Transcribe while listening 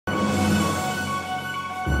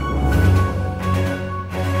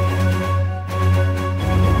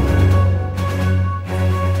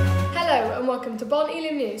welcome to Bon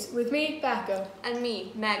Elim News with me, Becca. And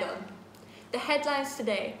me, Megan. The headlines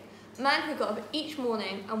today. A man who got up each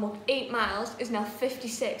morning and walked 8 miles is now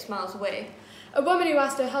 56 miles away. A woman who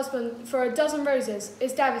asked her husband for a dozen roses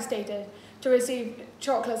is devastated to receive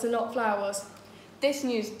chocolates and not flowers. This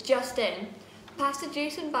news just in. Pastor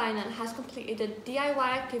Jason Bynum has completed a DIY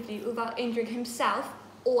activity without injuring himself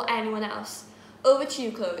or anyone else. Over to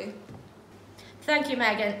you, Chloe. Thank you,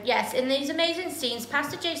 Megan. Yes, in these amazing scenes,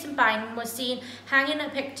 Pastor Jason Bynum was seen hanging a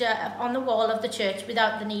picture on the wall of the church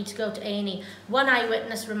without the need to go to A&E. One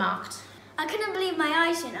eyewitness remarked, "I couldn't believe my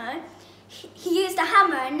eyes, you know. He used a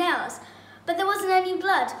hammer and nails, but there wasn't any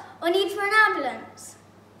blood or need for an ambulance."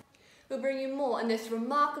 We'll bring you more on this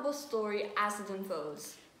remarkable story as it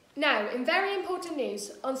unfolds. Now, in very important news,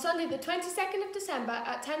 on Sunday the 22nd of December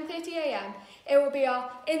at 10:30 a.m, it will be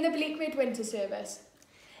our In the Bleak Midwinter service.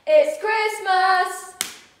 It's Christmas!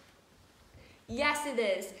 Yes, it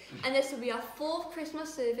is. And this will be our 4th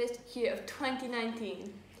Christmas service here of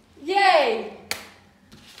 2019. Yay!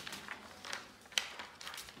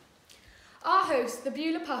 Our hosts, the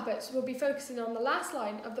Beulah Puppets, will be focusing on the last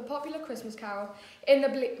line of the popular Christmas carol, In the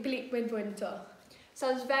Bleak Midwinter.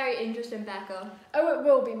 Sounds very interesting, Becca. Oh, it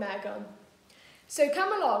will be, Megan. So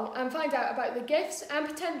come along and find out about the gifts and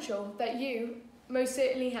potential that you most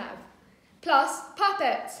certainly have. Plus,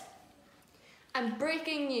 puppets! And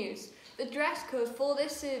breaking news, the dress code for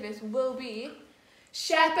this service will be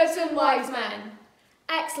Shepherds and wise men.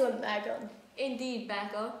 Excellent, Megan. Indeed,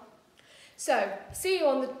 Becca. So, see you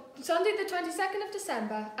on the Sunday the 22nd of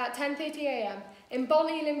December at 10:30 a.m. in Bon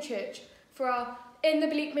Elim Church for our In the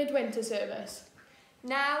Bleak Midwinter service.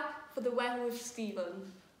 Now for the weather with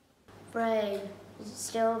Stephen. Rain. There's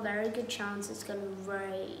still a very good chance it's going to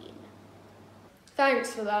rain.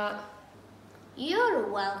 Thanks for that. You're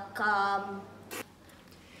welcome.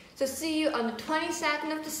 So see you on the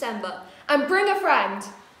 22nd of December. And bring a friend.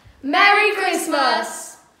 Merry Christmas!